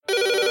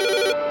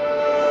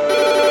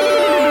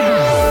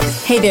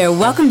Hey there,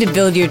 welcome to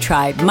Build Your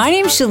Tribe. My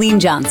name's Chalene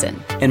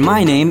Johnson. And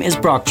my name is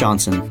Brock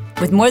Johnson.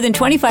 With more than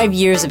 25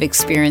 years of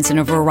experience in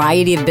a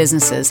variety of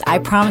businesses, I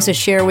promise to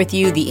share with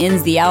you the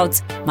ins, the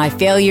outs, my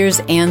failures,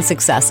 and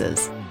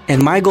successes.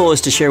 And my goal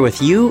is to share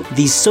with you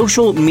these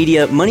social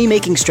media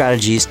money-making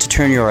strategies to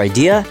turn your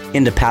idea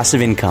into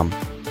passive income.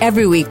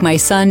 Every week, my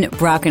son,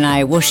 Brock, and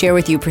I will share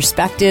with you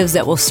perspectives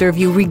that will serve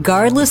you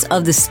regardless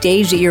of the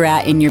stage that you're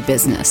at in your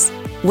business.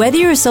 Whether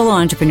you're a solo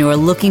entrepreneur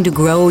looking to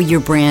grow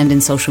your brand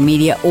in social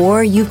media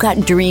or you've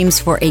got dreams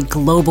for a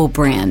global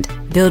brand,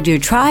 Build Your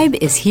Tribe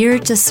is here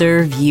to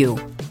serve you.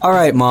 All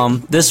right,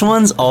 Mom, this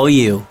one's all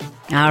you.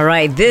 All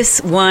right,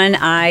 this one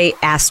I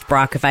asked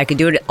Brock if I could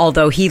do it,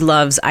 although he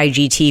loves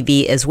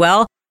IGTV as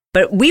well.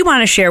 But we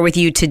want to share with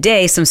you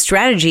today some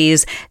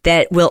strategies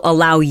that will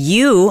allow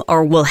you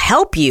or will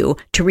help you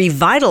to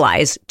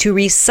revitalize, to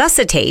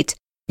resuscitate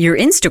your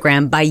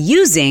Instagram by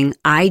using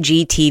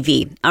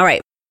IGTV. All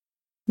right.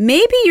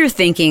 Maybe you're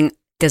thinking,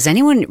 does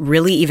anyone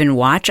really even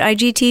watch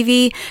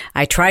IGTV?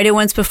 I tried it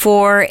once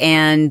before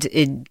and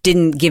it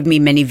didn't give me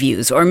many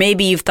views. Or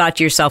maybe you've thought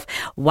to yourself,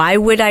 why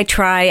would I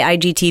try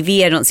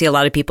IGTV? I don't see a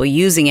lot of people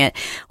using it.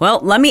 Well,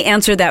 let me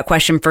answer that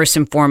question first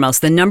and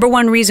foremost. The number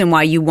one reason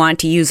why you want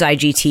to use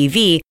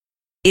IGTV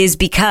is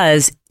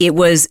because it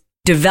was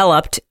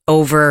developed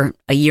over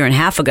a year and a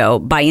half ago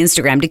by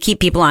Instagram to keep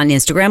people on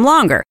Instagram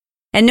longer.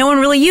 And no one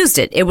really used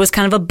it. It was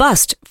kind of a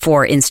bust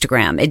for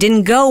Instagram. It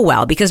didn't go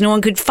well because no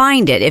one could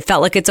find it. It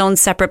felt like its own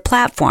separate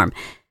platform.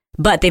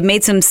 But they've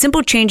made some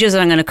simple changes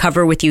that I'm going to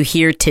cover with you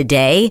here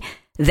today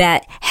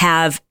that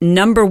have,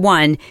 number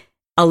one,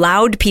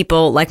 allowed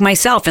people like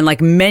myself and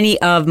like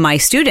many of my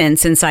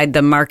students inside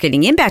the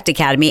Marketing Impact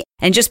Academy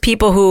and just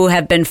people who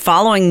have been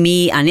following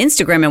me on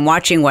Instagram and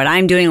watching what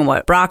I'm doing and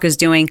what Brock is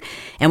doing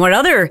and what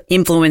other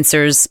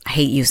influencers, I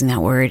hate using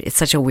that word. It's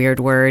such a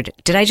weird word.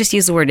 Did I just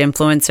use the word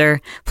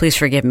influencer? Please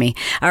forgive me.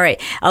 All right.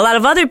 A lot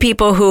of other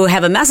people who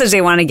have a message they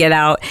want to get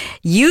out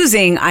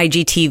using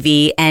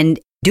IGTV and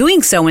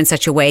doing so in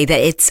such a way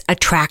that it's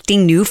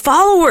attracting new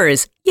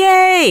followers.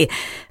 Yay!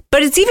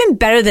 But it's even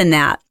better than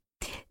that.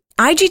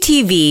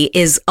 IGTV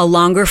is a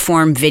longer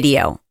form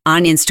video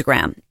on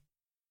Instagram.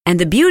 And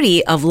the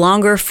beauty of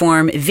longer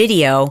form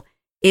video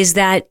is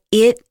that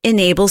it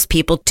enables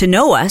people to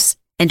know us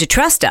and to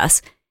trust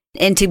us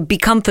and to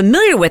become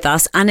familiar with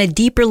us on a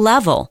deeper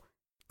level.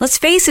 Let's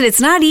face it,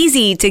 it's not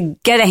easy to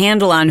get a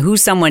handle on who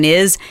someone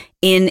is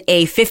in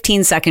a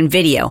 15-second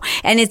video.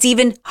 And it's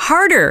even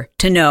harder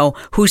to know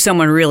who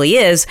someone really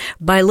is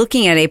by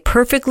looking at a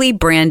perfectly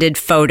branded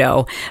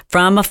photo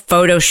from a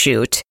photo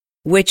shoot,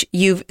 which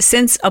you've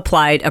since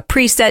applied a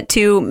preset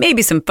to,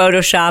 maybe some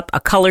Photoshop, a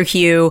color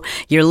hue,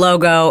 your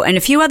logo, and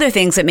a few other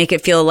things that make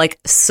it feel like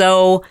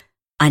so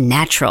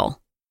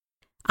unnatural.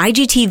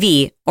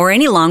 IGTV, or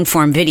any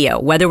long-form video,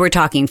 whether we're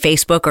talking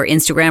Facebook or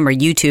Instagram or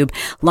YouTube,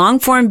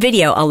 long-form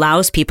video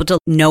allows people to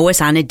know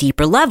us on a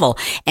deeper level.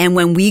 And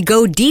when we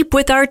go deep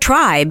with our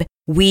tribe,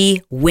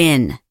 we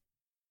win.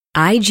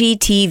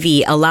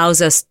 IGTV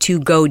allows us to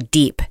go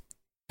deep.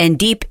 And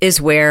deep is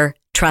where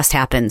trust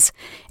happens.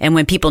 And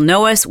when people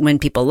know us, when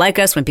people like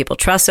us, when people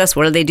trust us,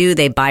 what do?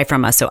 They buy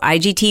from us. So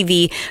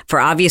IGTV, for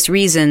obvious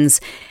reasons,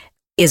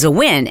 is a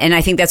win. And I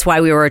think that's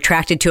why we were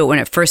attracted to it when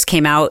it first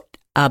came out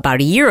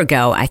about a year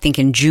ago, I think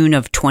in June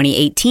of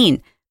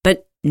 2018.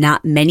 But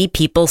not many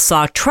people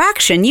saw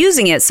traction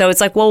using it. So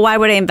it's like, well, why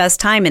would I invest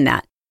time in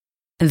that?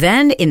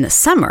 Then in the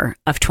summer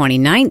of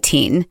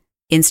 2019,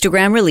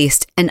 Instagram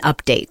released an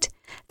update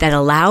that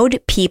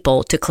allowed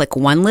people to click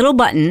one little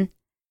button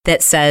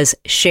that says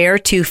share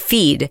to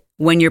feed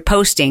when you're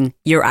posting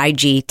your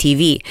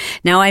IGTV.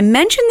 Now, I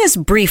mentioned this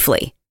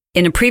briefly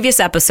in a previous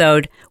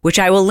episode, which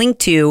I will link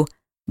to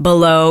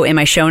below in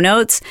my show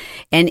notes.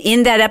 And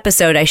in that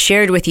episode, I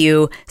shared with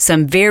you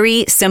some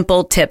very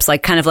simple tips,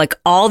 like kind of like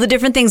all the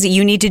different things that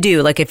you need to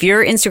do. Like if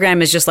your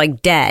Instagram is just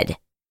like dead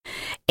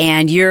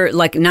and you're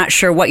like not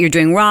sure what you're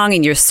doing wrong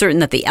and you're certain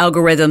that the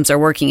algorithms are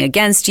working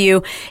against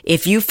you,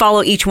 if you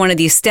follow each one of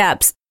these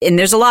steps, and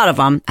there's a lot of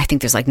them. I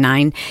think there's like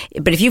 9.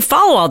 But if you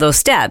follow all those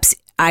steps,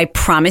 I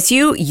promise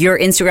you, your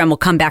Instagram will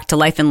come back to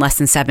life in less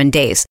than 7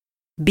 days.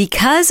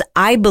 Because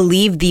I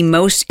believe the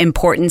most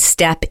important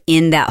step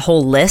in that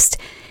whole list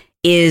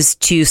is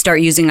to start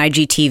using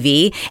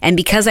IGTV. And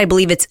because I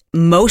believe it's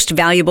most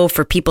valuable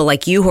for people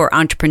like you who are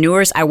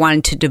entrepreneurs, I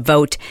wanted to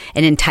devote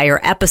an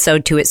entire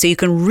episode to it so you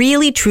can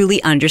really,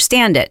 truly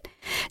understand it.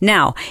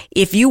 Now,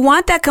 if you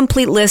want that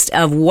complete list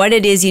of what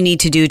it is you need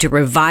to do to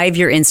revive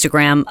your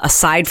Instagram,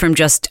 aside from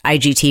just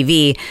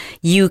IGTV,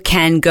 you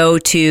can go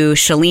to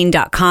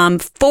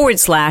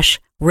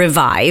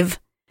chalene.com/revive.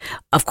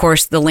 Of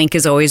course, the link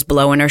is always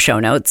below in our show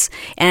notes.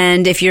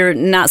 And if you're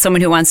not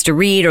someone who wants to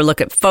read or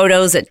look at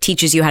photos, that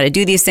teaches you how to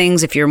do these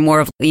things. If you're more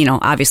of,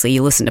 obviously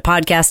you listen to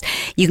podcasts,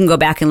 you can go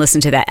back and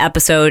listen to that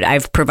episode.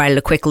 I've provided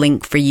a quick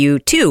link for you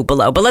too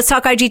below. But let's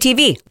talk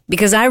IGTV,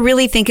 because I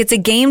really think it's a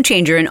game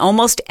changer. And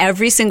almost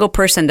every single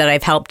person that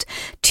I've helped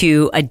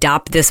to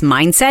adopt this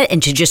mindset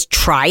and to just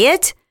try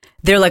it,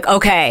 they're like,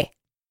 okay,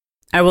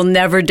 I will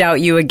never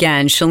doubt you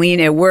again. Chalene,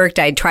 it worked.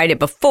 I tried it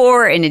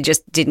before and it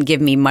just didn't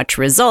give me much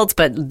results,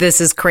 but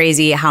this is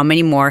crazy how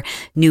many more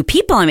new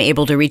people I'm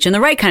able to reach and the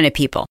right kind of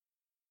people.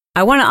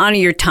 I want to honor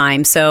your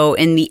time. So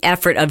in the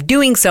effort of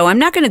doing so, I'm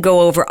not going to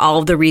go over all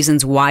of the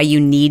reasons why you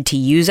need to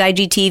use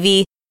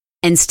IGTV.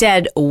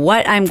 Instead,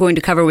 what I'm going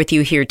to cover with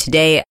you here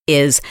today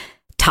is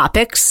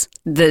topics,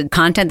 the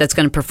content that's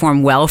going to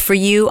perform well for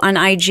you on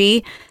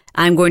IG.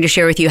 I'm going to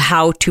share with you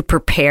how to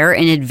prepare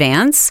in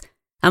advance.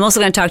 I'm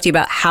also going to talk to you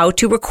about how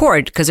to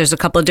record because there's a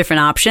couple of different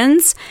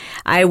options.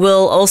 I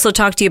will also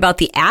talk to you about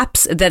the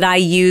apps that I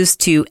use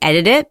to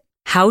edit it,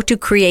 how to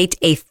create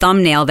a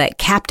thumbnail that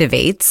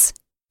captivates,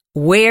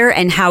 where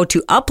and how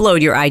to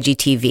upload your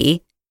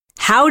IGTV,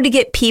 how to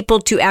get people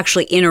to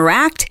actually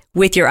interact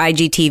with your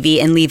IGTV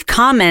and leave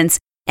comments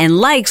and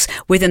likes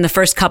within the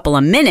first couple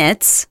of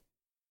minutes.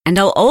 And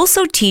I'll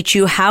also teach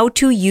you how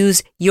to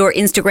use your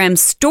Instagram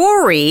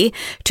story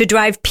to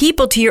drive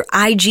people to your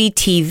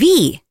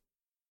IGTV.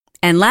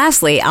 And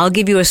lastly, I'll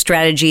give you a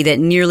strategy that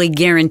nearly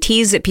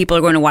guarantees that people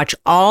are going to watch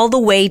all the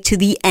way to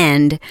the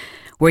end,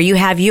 where you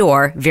have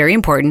your very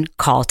important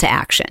call to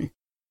action.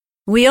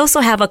 We also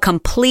have a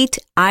complete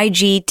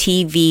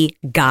IGTV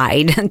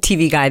guide,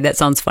 TV guide, that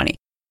sounds funny,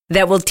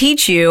 that will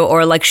teach you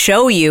or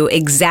show you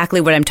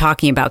exactly what I'm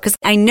talking about. Because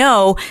I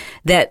know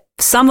that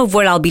some of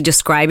what I'll be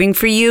describing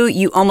for you,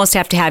 you almost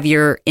have to have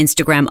your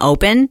Instagram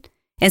open.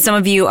 And some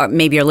of you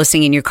maybe are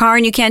listening in your car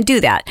and you can't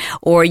do that.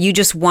 Or you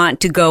just want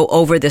to go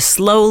over this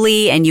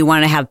slowly and you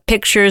want to have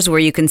pictures where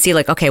you can see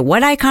okay,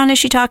 what icon is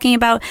she talking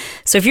about?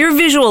 So if you're a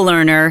visual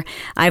learner,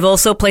 I've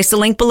also placed a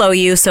link below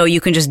you so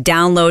you can just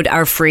download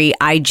our free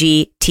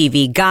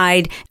IGTV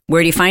guide.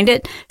 Where do you find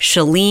it?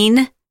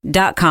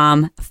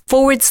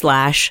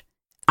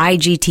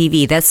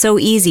 Chalene.com/IGTV. That's so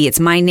easy. It's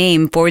my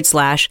name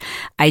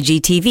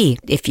 /IGTV.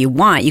 If you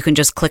want, you can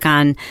just click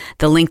on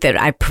the link that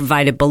I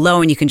provided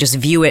below and you can just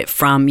view it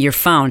from your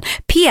phone.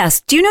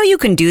 P.S. Do you know you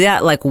can do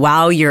that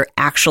while you're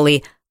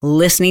actually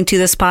listening to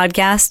this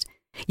podcast?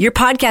 Your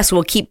podcast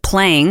will keep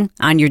playing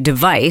on your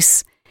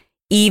device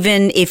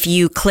even if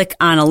you click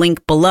on a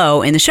link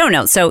below in the show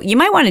notes. So you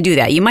might want to do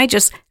that. You might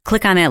just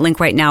click on that link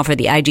right now for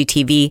the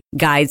IGTV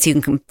guide so you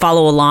can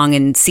follow along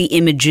and see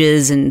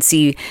images and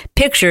see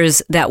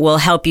pictures that will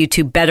help you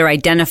to better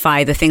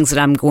identify the things that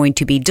I'm going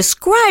to be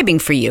describing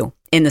for you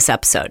in this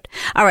episode.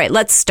 All right,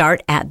 let's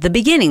start at the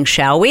beginning,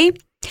 shall we?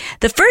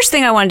 The first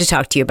thing I wanted to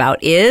talk to you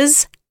about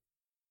is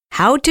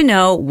how to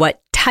know what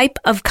type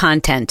of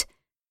content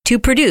to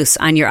produce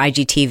on your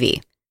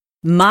IGTV.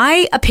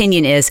 My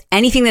opinion is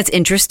anything that's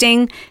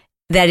interesting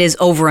that is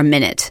over a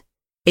minute.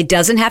 It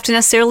doesn't have to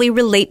necessarily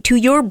relate to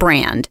your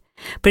brand,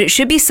 but it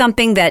should be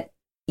something that,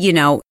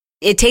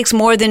 it takes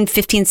more than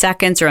 15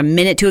 seconds or a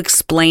minute to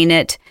explain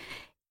it.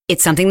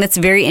 It's something that's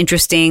very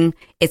interesting.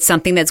 It's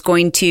something that's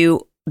going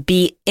to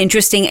be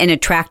interesting and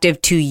attractive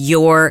to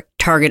your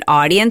target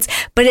audience,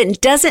 but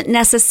it doesn't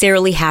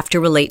necessarily have to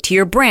relate to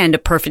your brand. A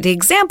perfect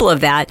example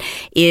of that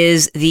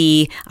is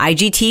the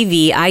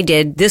IGTV I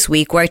did this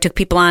week where I took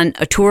people on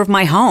a tour of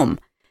my home.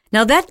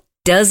 Now that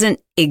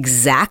doesn't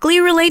exactly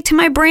relate to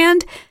my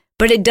brand,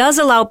 but it does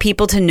allow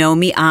people to know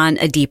me on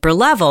a deeper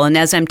level. And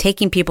as I'm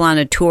taking people on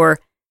a tour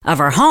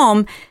of our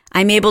home,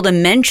 I'm able to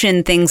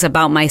mention things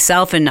about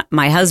myself and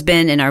my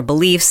husband and our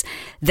beliefs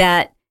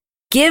that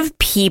give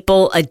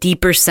people a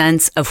deeper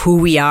sense of who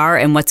we are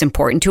and what's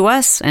important to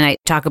us. And I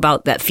talk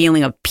about that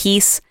feeling of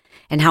peace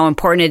and how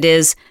important it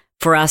is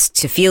for us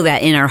to feel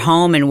that in our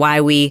home and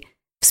why we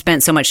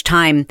spent so much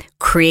time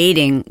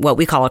creating what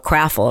we call a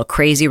craftful, a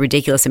crazy,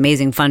 ridiculous,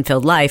 amazing,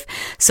 fun-filled life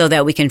so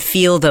that we can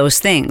feel those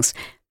things.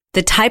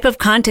 The type of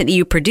content that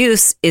you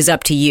produce is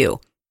up to you.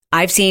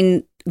 I've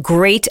seen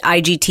great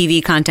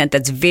IGTV content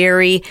that's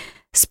very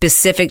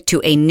specific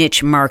to a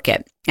niche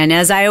market. And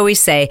as I always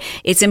say,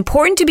 it's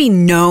important to be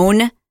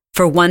known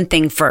for one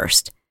thing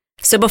first.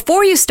 So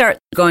before you start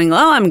going,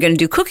 I'm going to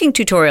do cooking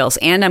tutorials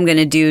and I'm going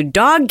to do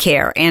dog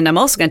care and I'm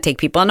also going to take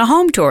people on a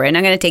home tour and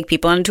I'm going to take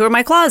people on a tour of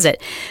my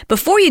closet.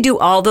 Before you do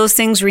all those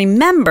things,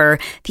 remember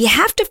that you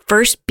have to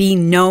first be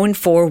known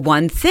for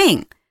one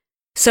thing.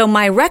 So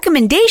my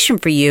recommendation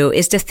for you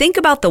is to think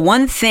about the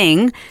one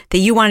thing that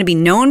you want to be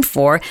known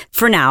for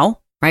now,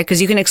 right?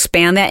 Because you can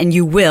expand that and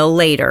you will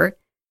later.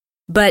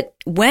 But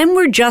when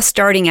we're just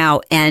starting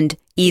out and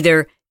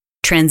either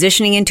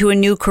transitioning into a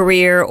new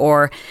career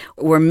or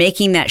we're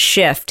making that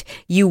shift,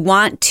 you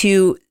want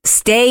to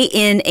stay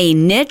in a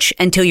niche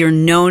until you're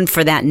known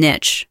for that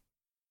niche.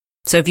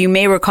 So if you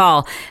may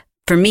recall,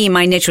 for me,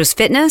 my niche was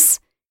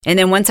fitness. And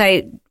then once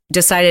I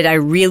decided I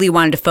really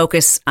wanted to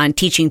focus on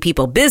teaching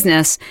people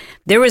business,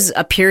 there was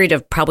a period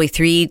of probably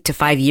 3 to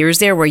 5 years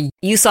there where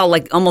you saw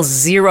almost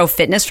zero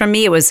fitness from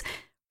me. It was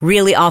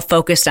really all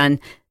focused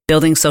on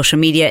building social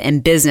media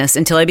and business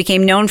until I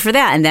became known for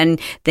that. And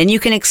then you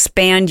can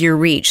expand your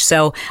reach.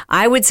 So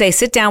I would say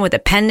sit down with a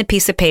pen and a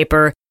piece of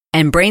paper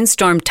and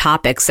brainstorm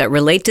topics that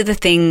relate to the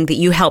thing that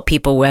you help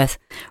people with,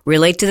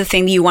 relate to the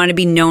thing that you want to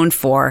be known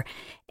for,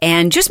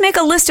 and just make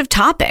a list of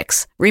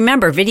topics.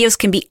 Remember, videos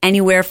can be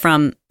anywhere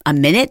from a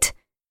minute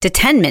to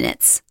 10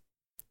 minutes.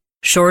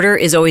 Shorter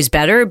is always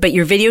better, but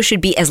your video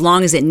should be as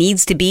long as it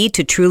needs to be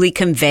to truly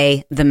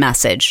convey the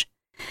message.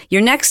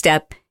 Your next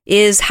step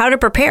is how to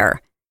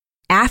prepare.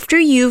 After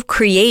you've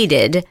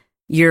created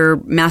your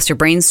master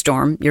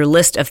brainstorm, your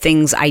list of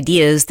things,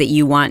 ideas that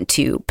you want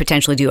to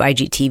potentially do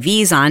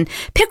IGTVs on,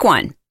 pick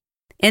one.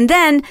 And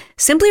then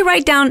simply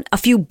write down a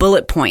few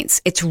bullet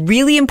points. It's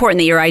really important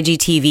that your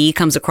IGTV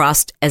comes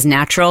across as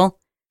natural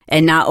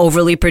and not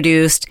overly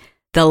produced.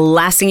 The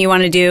last thing you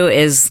want to do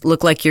is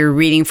look like you're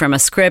reading from a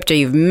script or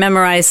you've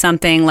memorized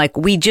something. Like,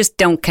 we just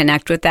don't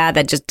connect with that.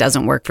 That just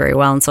doesn't work very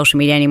well in social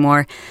media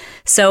anymore.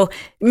 So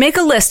make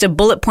a list of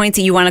bullet points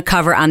that you want to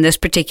cover on this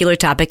particular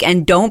topic.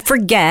 And don't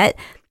forget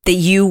that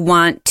you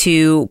want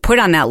to put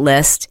on that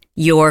list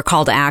your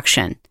call to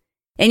action.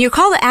 And your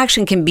call to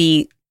action can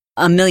be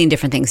a million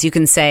different things. You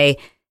can say,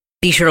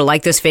 be sure to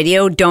like this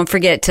video. Don't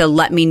forget to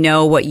let me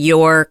know what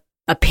your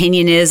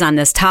opinion is on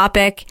this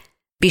topic.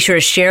 Be sure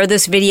to share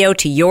this video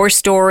to your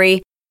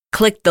story.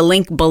 Click the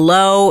link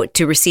below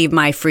to receive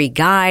my free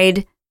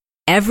guide.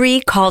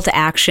 Every call to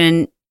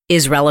action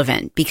is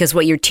relevant because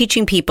what you're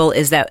teaching people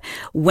is that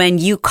when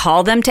you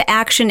call them to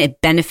action,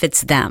 it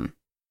benefits them.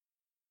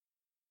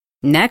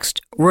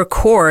 Next,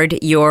 record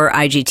your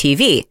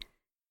IGTV.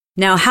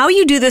 Now, how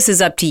you do this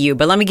is up to you,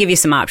 but let me give you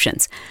some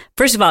options.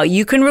 First of all,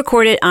 you can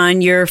record it on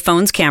your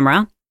phone's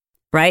camera,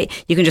 right?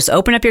 You can just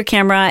open up your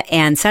camera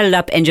and set it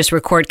up and just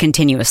record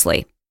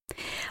continuously.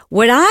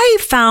 What I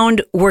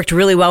found worked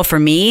really well for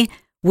me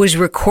was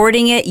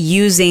recording it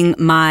using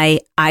my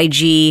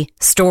IG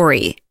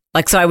story.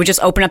 So I would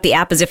just open up the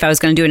app as if I was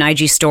going to do an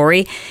IG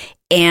story.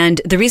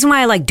 And the reason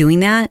why I like doing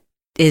that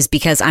is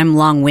because I'm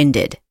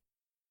long-winded.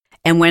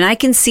 And when I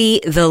can see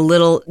the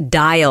little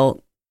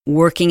dial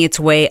working its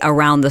way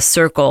around the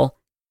circle,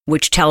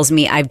 which tells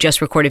me I've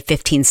just recorded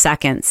 15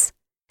 seconds,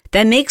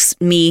 that makes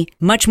me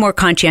much more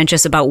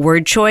conscientious about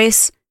word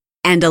choice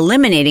and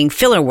eliminating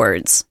filler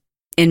words.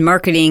 In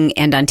marketing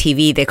and on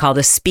TV, they call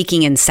this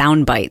speaking in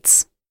sound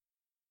bites.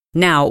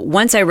 Now,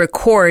 once I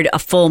record a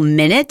full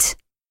minute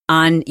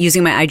on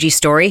using my IG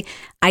story,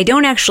 I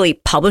don't actually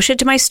publish it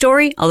to my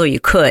story, although you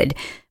could,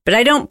 but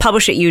I don't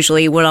publish it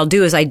usually. What I'll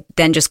do is I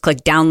then just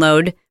click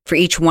download for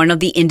each one of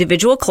the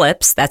individual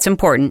clips. That's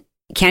important.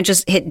 You can't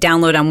just hit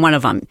download on one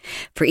of them.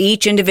 For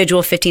each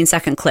individual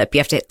 15-second clip, you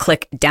have to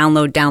click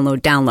download,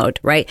 download, download,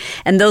 right?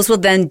 And those will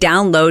then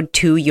download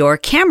to your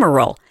camera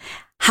roll.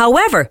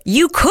 However,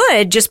 you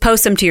could just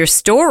post them to your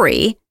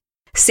story,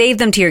 save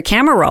them to your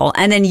camera roll,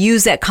 and then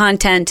use that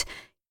content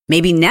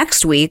maybe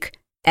next week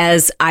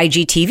as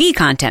IGTV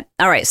content.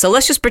 All right, so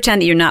let's just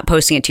pretend that you're not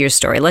posting it to your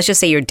story. Let's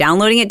just say you're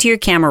downloading it to your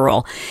camera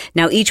roll.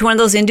 Now, each one of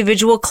those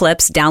individual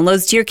clips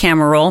downloads to your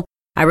camera roll.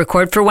 I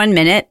record for 1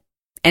 minute,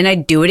 and I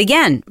do it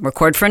again,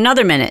 record for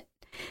another minute,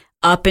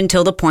 up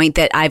until the point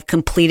that I've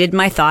completed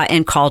my thought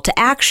and call to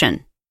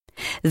action.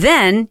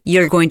 Then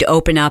you're going to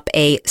open up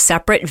a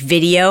separate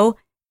video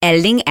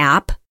editing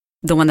app.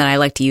 The one that I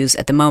like to use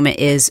at the moment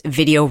is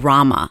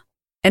Videorama.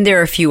 And there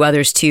are a few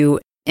others too.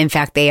 In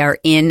fact, they are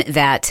in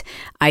that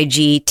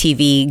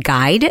IGTV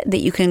guide that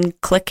you can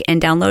click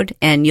and download,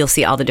 and you'll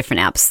see all the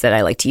different apps that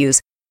I like to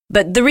use.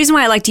 But the reason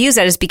why I like to use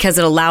that is because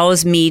it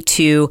allows me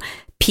to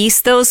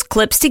piece those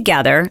clips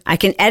together. I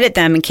can edit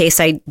them in case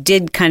I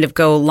did kind of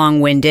go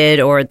long-winded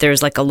or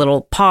there's like a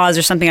little pause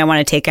or something I want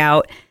to take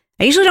out.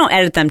 I usually don't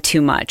edit them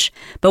too much,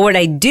 but what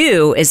I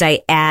do is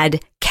I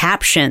add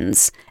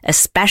captions,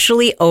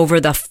 especially over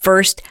the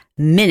first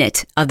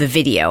minute of the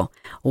video.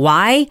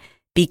 Why?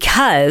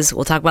 Because,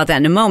 we'll talk about that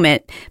in a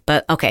moment,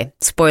 but okay,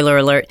 spoiler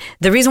alert.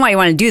 The reason why you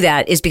want to do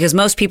that is because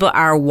most people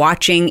are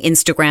watching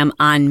Instagram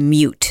on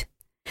mute.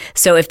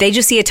 So if they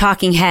just see a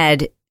talking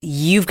head,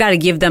 you've got to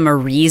give them a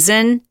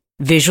reason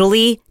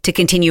visually to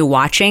continue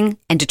watching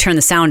and to turn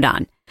the sound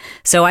on.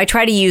 So I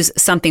try to use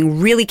something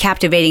really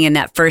captivating in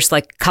that first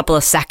couple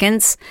of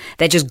seconds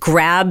that just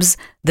grabs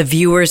the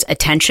viewer's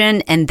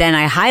attention. And then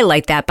I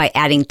highlight that by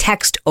adding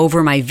text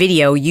over my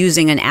video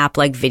using an app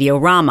like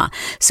Videorama.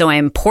 So I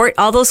import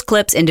all those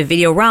clips into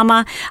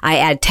Videorama. I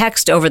add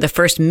text over the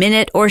first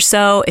minute or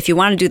so. If you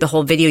want to do the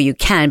whole video, you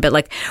can.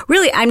 But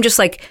really, I'm just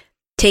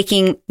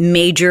taking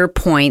major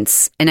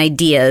points and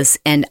ideas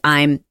and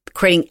I'm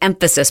creating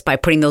emphasis by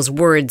putting those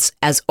words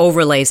as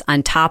overlays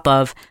on top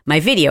of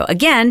my video.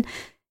 Again,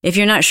 if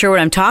you're not sure what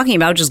I'm talking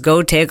about, just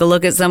go take a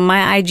look at some of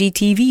my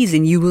IGTVs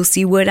and you will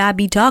see what I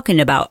be talking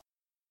about.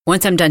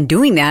 Once I'm done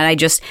doing that, I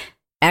just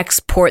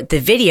export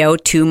the video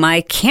to my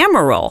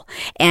camera roll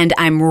and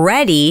I'm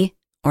ready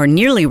or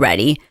nearly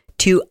ready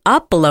to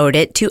upload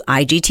it to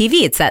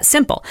IGTV. It's that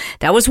simple.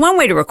 That was one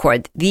way to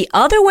record. The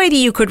other way that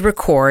you could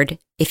record,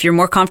 if you're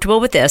more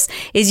comfortable with this,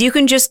 is you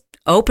can just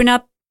open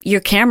up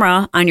your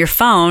camera on your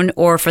phone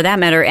or for that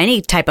matter, any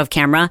type of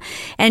camera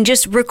and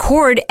just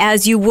record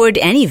as you would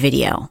any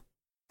video.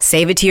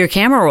 Save it to your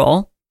camera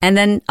roll, and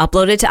then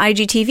upload it to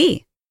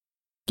IGTV.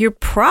 You're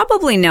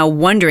probably now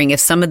wondering if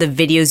some of the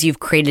videos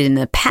you've created in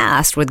the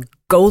past with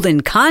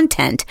golden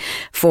content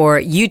for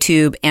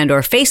YouTube and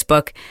or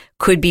Facebook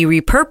could be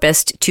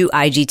repurposed to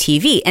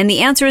IGTV. And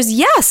the answer is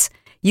yes,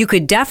 you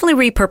could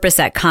definitely repurpose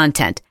that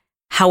content.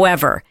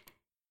 However,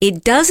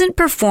 it doesn't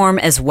perform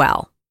as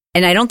well.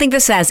 And I don't think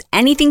this has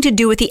anything to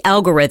do with the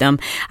algorithm.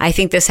 I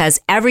think this has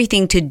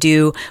everything to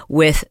do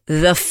with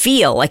the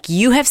feel. Like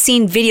you have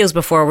seen videos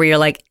before where you're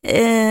like,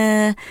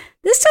 this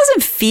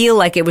doesn't feel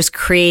like it was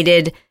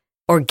created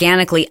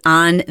organically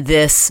on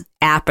this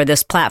app or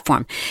this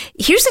platform.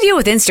 Here's the deal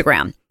with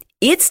Instagram.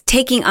 It's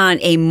taking on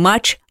a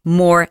much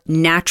more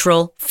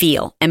natural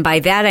feel. And by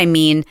that, I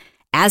mean,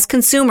 as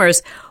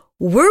consumers,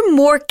 we're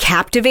more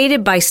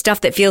captivated by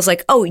stuff that feels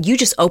like, oh, you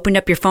just opened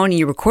up your phone and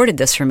you recorded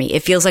this for me.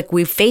 It feels like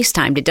we've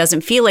FaceTimed. It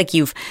doesn't feel like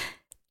you've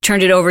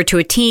turned it over to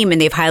a team and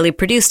they've highly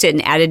produced it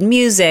and added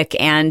music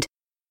and,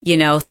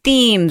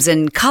 themes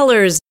and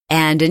colors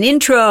and an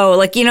intro.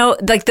 Like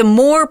the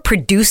more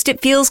produced it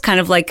feels, kind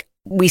of like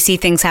we see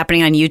things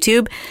happening on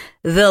YouTube,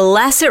 the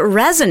less it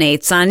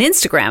resonates on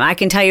Instagram. I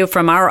can tell you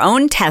from our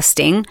own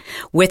testing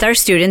with our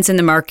students in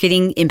the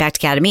Marketing Impact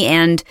Academy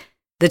and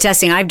the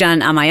testing I've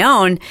done on my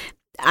own,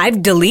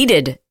 I've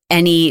deleted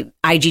any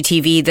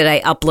IGTV that I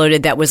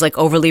uploaded that was like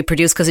overly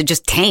produced because it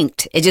just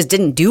tanked. It just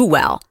didn't do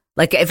well.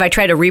 Like if I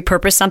try to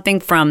repurpose something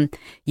from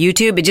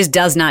YouTube, it just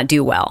does not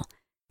do well.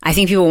 I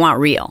think people want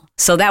real.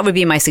 So that would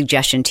be my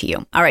suggestion to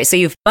you. All right. So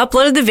you've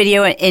uploaded the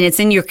video and it's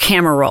in your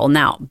camera roll.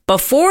 Now,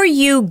 before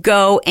you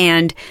go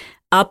and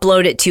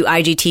upload it to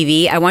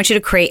IGTV, I want you to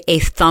create a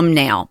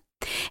thumbnail.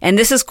 And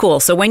this is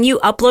cool. So when you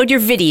upload your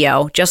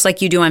video, just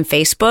like you do on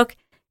Facebook,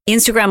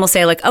 Instagram will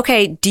say like,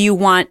 okay, do you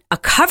want a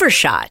cover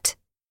shot?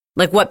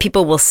 Like what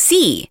people will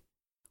see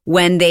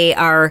when they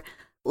are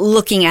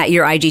looking at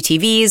your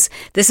IGTVs.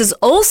 This is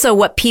also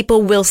what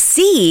people will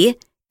see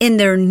in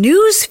their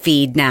news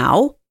feed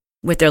now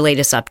with their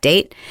latest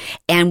update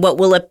and what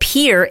will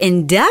appear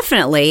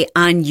indefinitely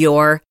on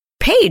your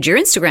page, your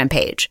Instagram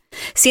page.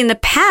 See, in the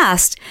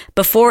past,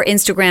 before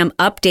Instagram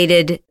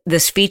updated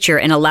this feature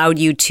and allowed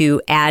you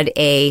to add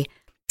a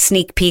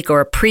sneak peek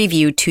or a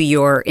preview to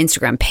your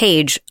Instagram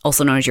page,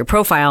 also known as your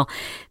profile,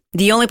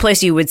 the only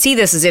place you would see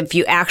this is if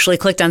you actually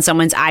clicked on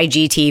someone's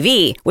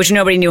IGTV, which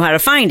nobody knew how to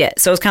find it.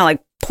 So it was kind of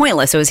like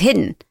pointless. It was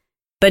hidden.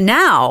 But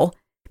now,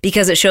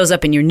 because it shows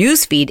up in your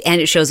newsfeed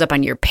and it shows up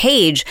on your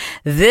page,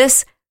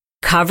 this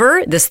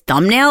cover, this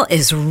thumbnail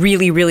is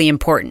really, really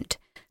important.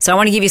 So I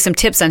want to give you some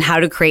tips on how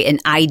to create an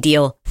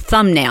ideal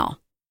thumbnail.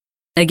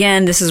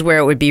 Again, this is where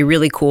it would be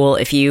really cool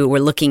if you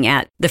were looking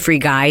at the free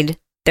guide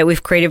that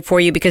we've created for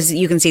you because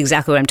you can see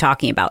exactly what I'm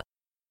talking about.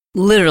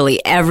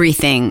 Literally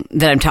everything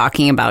that I'm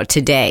talking about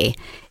today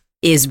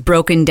is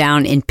broken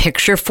down in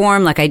picture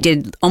form. Like I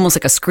did almost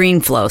like a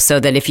screen flow so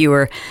that if you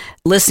were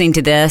listening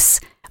to this,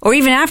 or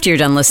even after you're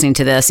done listening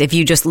to this, if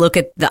you just look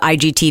at the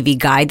IGTV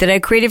guide that I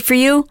created for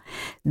you,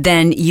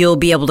 then you'll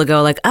be able to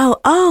go like,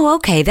 oh,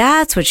 okay,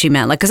 that's what she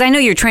meant. Like, because I know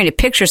you're trying to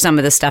picture some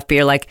of this stuff, but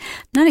you're like,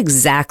 not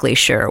exactly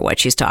sure what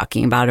she's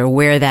talking about or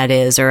where that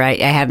is, or I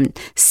haven't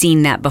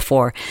seen that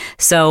before.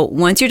 So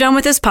once you're done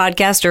with this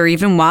podcast, or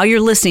even while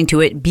you're listening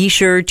to it, be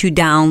sure to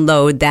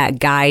download that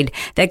guide.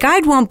 That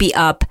guide won't be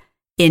up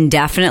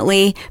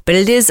indefinitely, but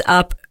it is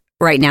up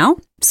right now.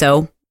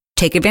 So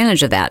take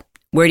advantage of that.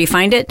 Where do you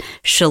find it?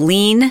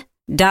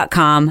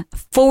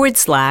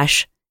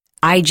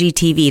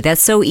 Chalene.com/IGTV.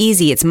 That's so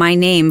easy. It's my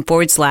name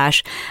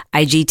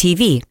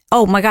 /IGTV.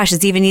 Oh my gosh,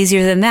 it's even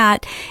easier than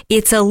that.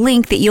 It's a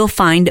link that you'll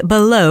find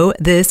below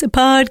this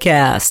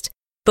podcast.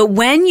 But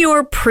when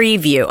your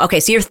preview, okay,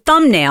 so your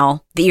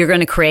thumbnail that you're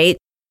going to create,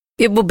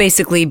 it will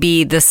basically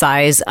be the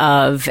size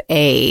of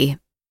a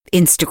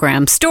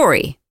Instagram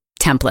story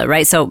template,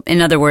 right? So in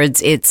other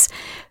words, it's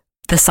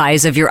the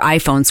size of your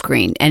iPhone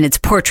screen and it's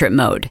portrait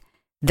mode.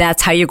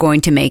 That's how you're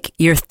going to make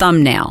your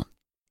thumbnail.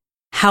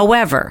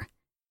 However,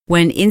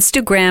 when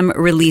Instagram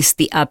released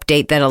the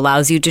update that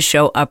allows you to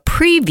show a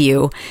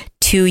preview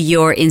to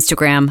your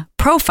Instagram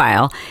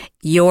profile,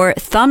 your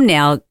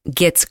thumbnail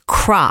gets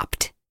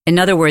cropped. In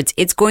other words,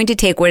 it's going to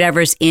take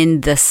whatever's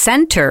in the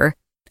center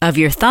of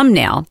your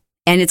thumbnail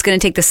and it's going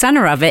to take the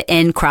center of it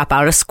and crop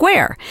out a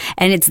square.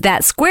 And it's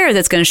that square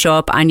that's going to show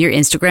up on your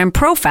Instagram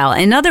profile.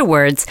 In other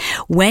words,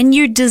 when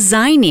you're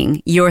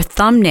designing your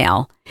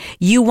thumbnail,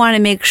 you want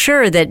to make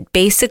sure that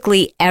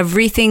basically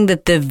everything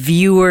that the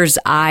viewer's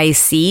eye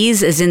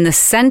sees is in the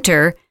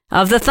center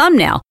of the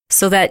thumbnail.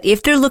 So that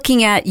if they're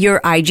looking at your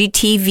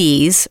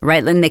IGTVs,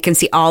 right, and they can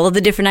see all of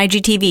the different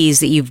IGTVs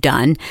that you've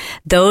done,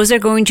 those are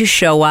going to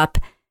show up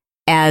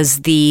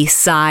as the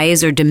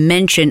size or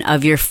dimension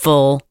of your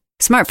full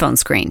smartphone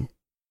screen.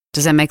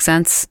 Does that make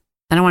sense?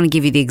 I don't want to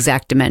give you the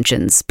exact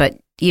dimensions, but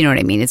you know what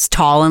I mean. It's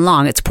tall and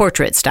long. It's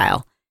portrait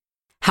style.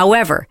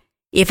 However,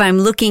 if I'm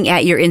looking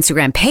at your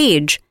Instagram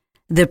page,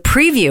 the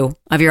preview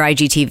of your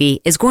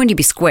IGTV is going to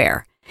be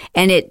square,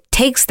 and it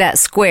takes that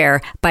square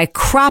by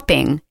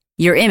cropping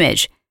your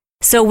image.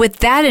 So with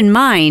that in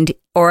mind,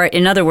 or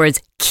in other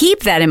words,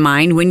 keep that in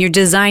mind when you're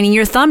designing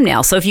your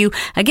thumbnail. So if you,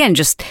 again,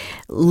 just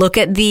look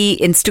at the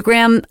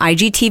Instagram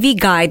IGTV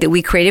guide that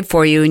we created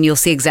for you and you'll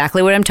see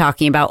exactly what I'm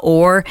talking about,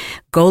 or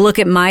go look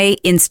at my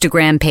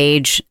Instagram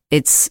page.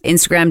 It's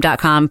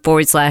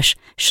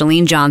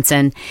instagram.com/Chalene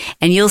Johnson.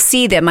 And you'll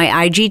see that my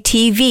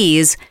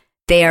IGTVs,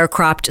 they are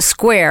cropped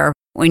square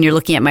when you're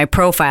looking at my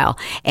profile.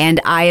 And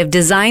I have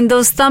designed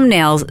those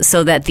thumbnails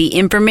so that the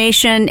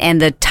information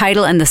and the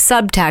title and the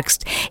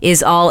subtext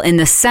is all in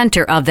the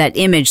center of that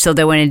image so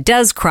that when it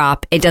does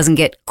crop, it doesn't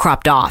get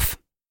cropped off.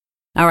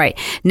 All right.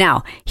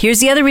 Now, here's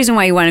the other reason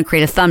why you want to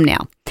create a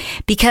thumbnail.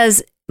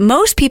 Because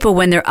most people,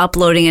 when they're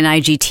uploading an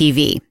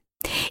IGTV,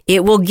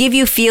 it will give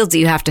you fields that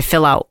you have to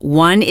fill out.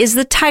 One is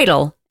the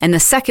title, and the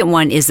second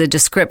one is the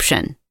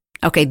description.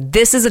 Okay,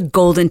 this is a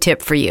golden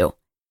tip for you.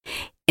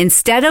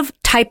 Instead of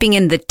typing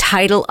in the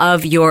title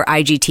of your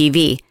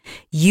IGTV,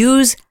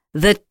 use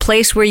the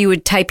place where you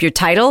would type your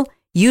title,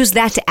 use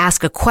that to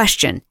ask a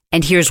question.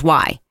 And here's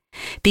why.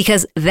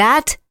 Because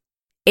that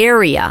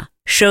area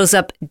shows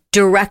up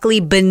directly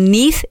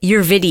beneath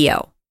your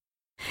video.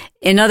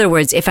 In other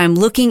words, if I'm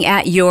looking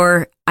at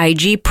your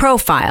IG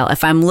profile,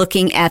 if I'm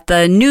looking at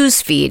the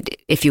news feed,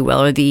 if you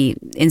will, or the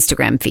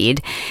Instagram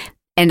feed,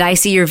 and I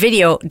see your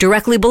video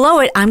directly below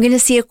it, I'm going to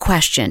see a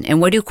question. And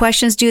what do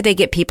questions do? They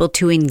get people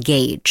to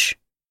engage.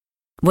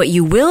 What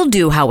you will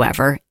do,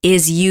 however,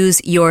 is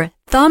use your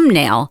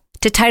thumbnail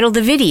to title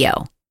the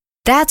video.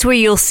 That's where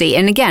you'll see.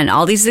 And again,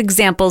 all these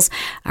examples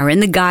are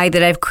in the guide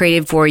that I've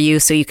created for you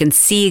so you can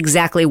see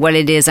exactly what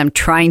it is I'm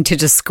trying to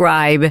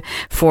describe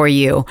for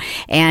you.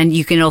 And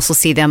you can also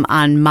see them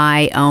on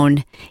my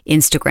own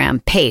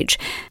Instagram page.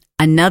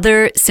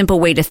 Another simple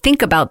way to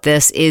think about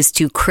this is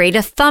to create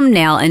a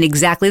thumbnail in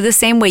exactly the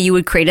same way you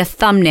would create a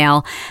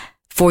thumbnail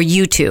for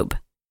YouTube,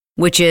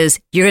 which is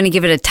you're going to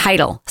give it a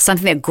title,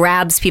 something that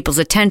grabs people's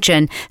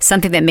attention,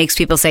 something that makes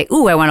people say,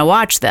 ooh, I want to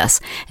watch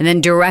this. And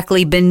then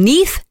directly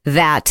beneath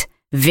that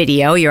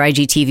video, your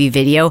IGTV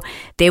video,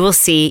 they will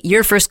see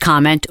your first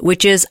comment,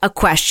 which is a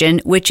question,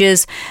 which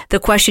is the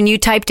question you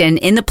typed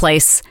in the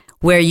place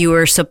where you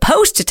were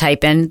supposed to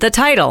type in the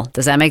title.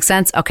 Does that make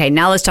sense? Okay,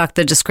 now let's talk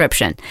the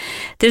description.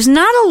 There's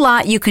not a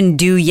lot you can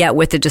do yet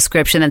with the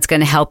description that's going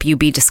to help you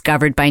be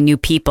discovered by new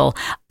people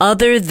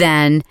other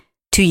than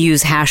to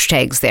use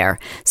hashtags there.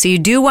 So you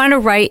do want to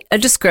write a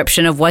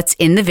description of what's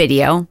in the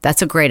video.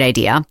 That's a great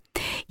idea.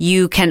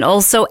 You can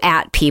also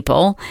 @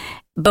 people,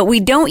 but we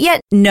don't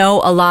yet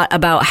know a lot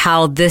about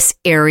how this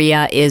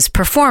area is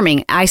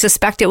performing. I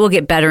suspect it will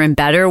get better and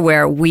better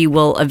where we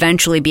will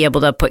eventually be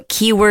able to put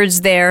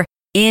keywords there.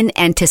 In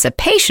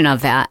anticipation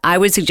of that, I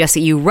would suggest that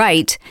you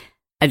write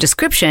a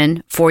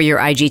description for your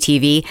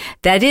IGTV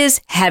that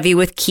is heavy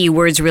with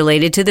keywords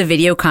related to the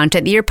video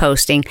content that you're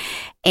posting.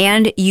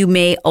 And you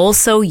may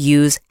also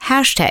use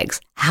hashtags.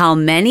 How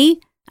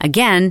many?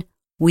 Again,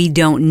 we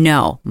don't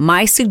know.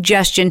 My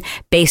suggestion,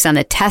 based on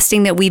the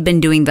testing that we've been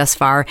doing thus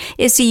far,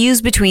 is to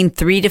use between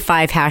 3 to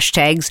 5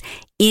 hashtags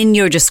in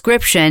your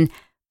description.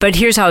 But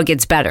here's how it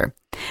gets better.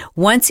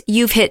 Once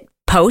you've hit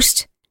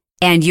post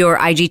and your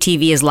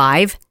IGTV is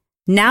live,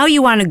 now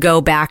you want to go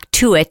back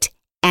to it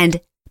and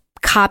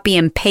copy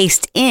and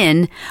paste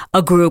in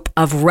a group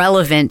of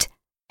relevant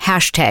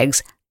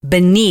hashtags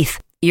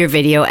beneath your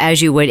video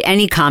as you would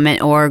any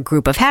comment or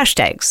group of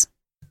hashtags.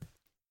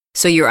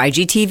 So your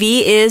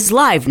IGTV is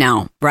live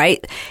now,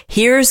 right?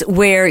 Here's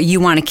where you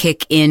want to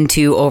kick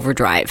into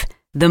overdrive.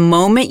 The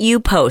moment you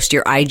post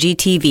your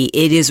IGTV,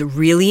 it is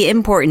really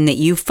important that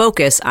you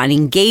focus on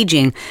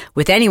engaging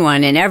with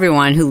anyone and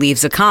everyone who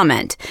leaves a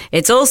comment.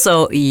 It's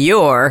also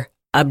your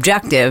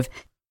objective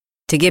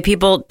to get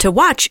people to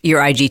watch your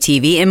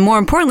IGTV and, more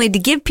importantly, to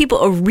give people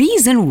a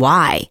reason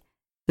why.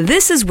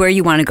 This is where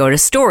you want to go to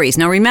stories.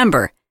 Now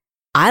remember,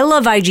 I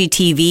love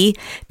IGTV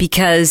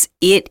because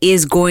it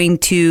is going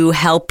to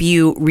help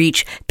you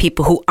reach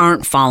people who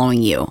aren't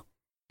following you.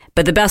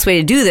 But the best way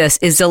to do this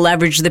is to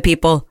leverage the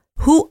people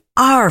who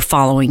are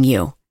following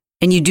you.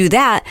 And you do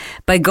that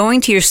by going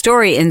to your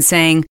story and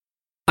saying,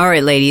 all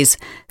right, ladies,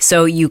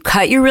 so you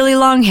cut your really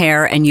long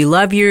hair and you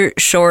love your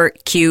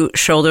short, cute,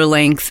 shoulder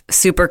length,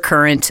 super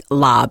current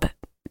lob.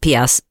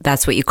 P.S.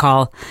 That's what you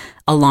call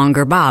a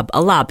longer bob,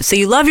 a lob. So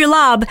you love your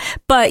lob,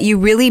 but you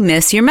really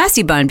miss your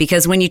messy bun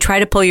because when you try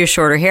to pull your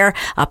shorter hair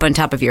up on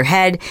top of your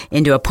head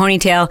into a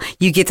ponytail,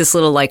 you get this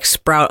little like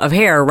sprout of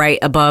hair right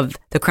above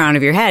the crown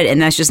of your head.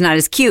 And that's just not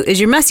as cute as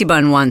your messy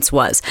bun once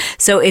was.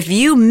 So if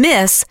you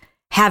miss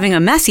having a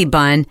messy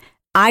bun,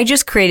 I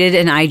just created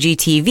an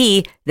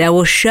IGTV that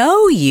will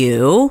show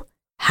you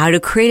how to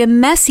create a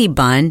messy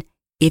bun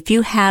if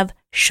you have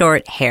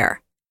short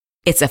hair.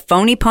 It's a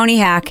phony pony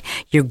hack.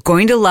 You're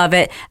going to love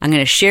it. I'm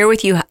going to share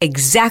with you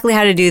exactly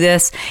how to do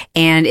this,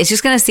 and it's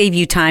just going to save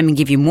you time and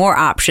give you more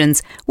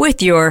options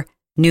with your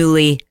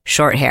newly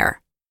short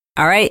hair.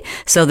 All right.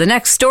 So the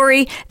next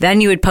story,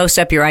 then you would post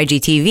up your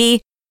IGTV,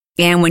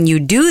 and when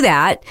you do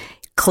that,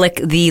 click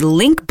the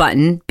link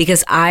button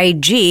because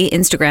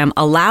Instagram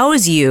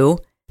allows you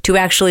to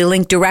actually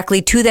link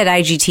directly to that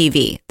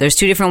IGTV. There's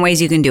 2 different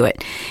ways you can do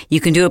it. You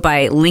can do it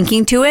by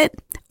linking to it,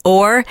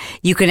 or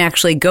you can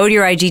actually go to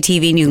your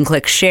IGTV and you can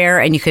click share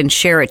and you can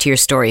share it to your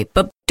story.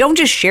 But don't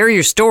just share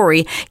your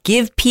story.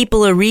 Give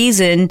people a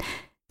reason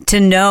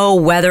to know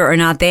whether or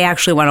not they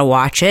actually want to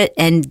watch it,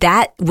 and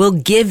that will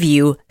give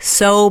you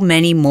so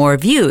many more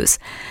views.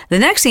 The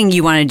next thing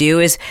you want to do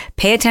is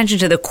pay attention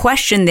to the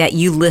question that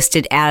you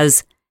listed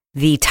as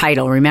the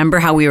title. Remember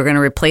how we were going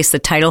to replace the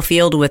title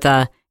field with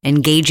a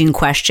engaging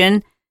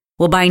question?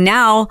 Well, by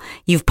now,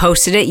 you've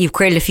posted it, you've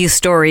created a few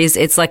stories.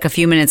 It's like a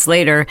few minutes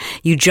later,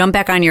 you jump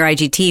back on your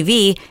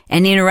IGTV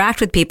and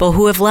interact with people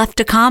who have left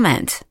a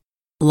comment.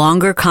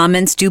 Longer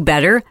comments do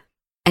better,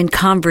 and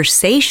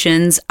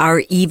conversations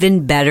are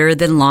even better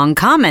than long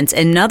comments.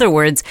 In other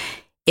words,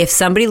 if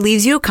somebody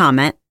leaves you a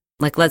comment,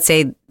 like let's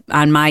say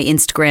on my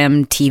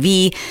Instagram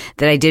TV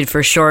that I did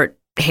for short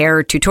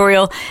hair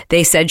tutorial,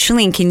 they said,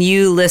 Chalene, can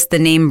you list the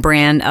name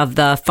brand of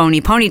the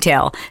phony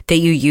ponytail that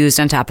you used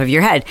on top of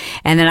your head?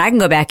 And then I can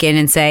go back in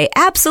and say,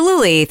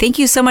 absolutely. Thank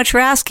you so much for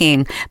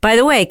asking. By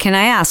the way, can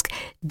I ask,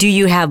 do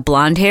you have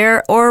blonde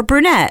hair or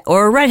brunette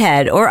or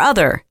redhead or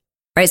other?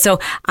 Right? So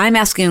I'm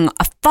asking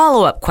a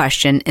follow-up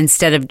question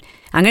instead of,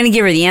 I'm going to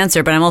give her the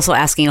answer, but I'm also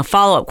asking a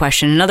follow-up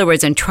question. In other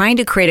words, I'm trying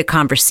to create a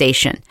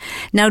conversation.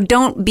 Now,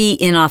 don't be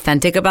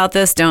inauthentic about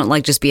this.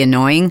 Don't just be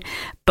annoying.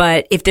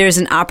 But if there's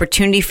an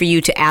opportunity for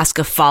you to ask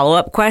a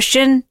follow-up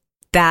question,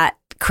 that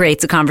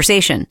creates a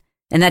conversation.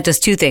 And that does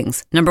two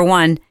things. Number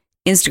one,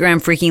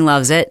 Instagram freaking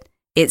loves it.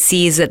 It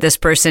sees that this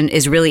person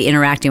is really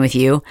interacting with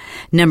you.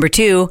 Number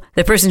two,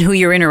 the person who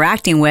you're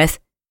interacting with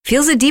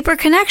feels a deeper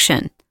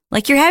connection.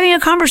 Like you're having a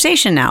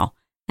conversation now.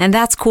 And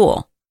that's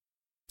cool.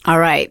 All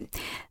right.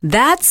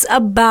 That's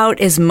about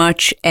as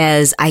much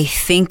as I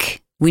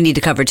think we need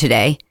to cover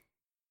today,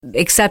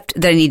 except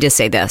that I need to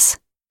say this.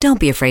 Don't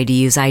be afraid to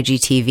use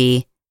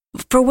IGTV.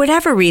 For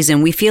whatever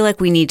reason, we feel like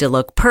we need to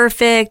look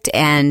perfect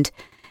and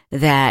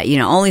that,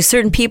 only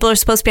certain people are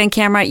supposed to be on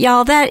camera.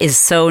 Y'all, that is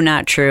so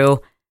not true.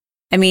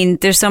 I mean,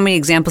 there's so many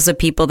examples of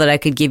people that I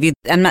could give you.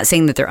 I'm not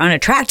saying that they're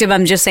unattractive.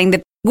 I'm just saying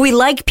that we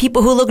like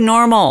people who look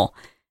normal.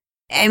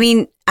 I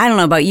mean, I don't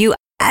know about you.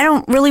 I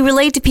don't really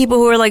relate to people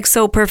who are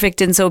so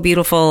perfect and so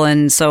beautiful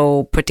and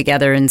so put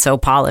together and so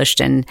polished.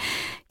 And,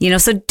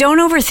 so don't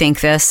overthink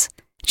this.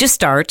 Just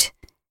start.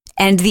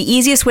 And the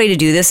easiest way to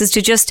do this is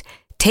to just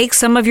take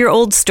some of your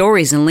old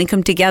stories and link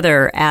them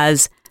together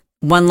as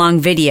one long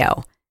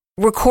video.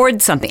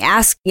 Record something.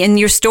 Ask in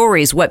your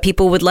stories what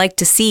people would like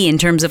to see in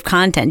terms of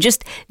content.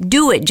 Just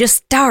do it. Just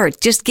start.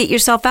 Just get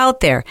yourself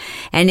out there.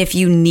 And if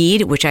you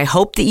need, which I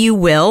hope that you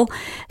will,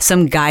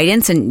 some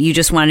guidance and you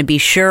just want to be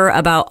sure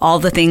about all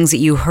the things that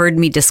you heard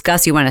me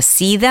discuss, you want to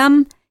see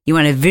them, you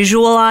want to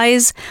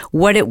visualize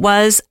what it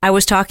was I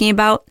was talking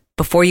about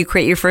before you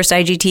create your first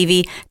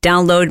IGTV,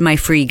 download my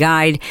free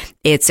guide.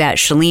 It's at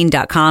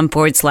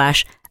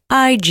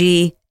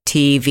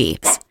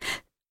chalene.com/IGTV.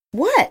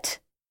 What?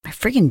 My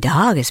friggin'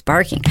 dog is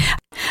barking.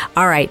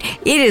 All right.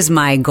 It is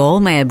my goal,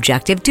 my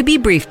objective, to be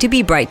brief, to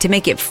be bright, to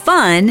make it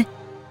fun,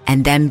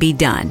 and then be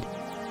done.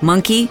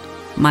 Monkey,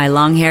 my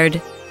long-haired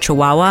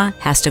chihuahua,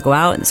 has to go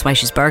out, and that's why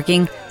she's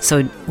barking.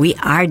 So we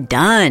are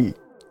done.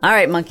 All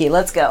right, Monkey,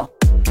 let's go.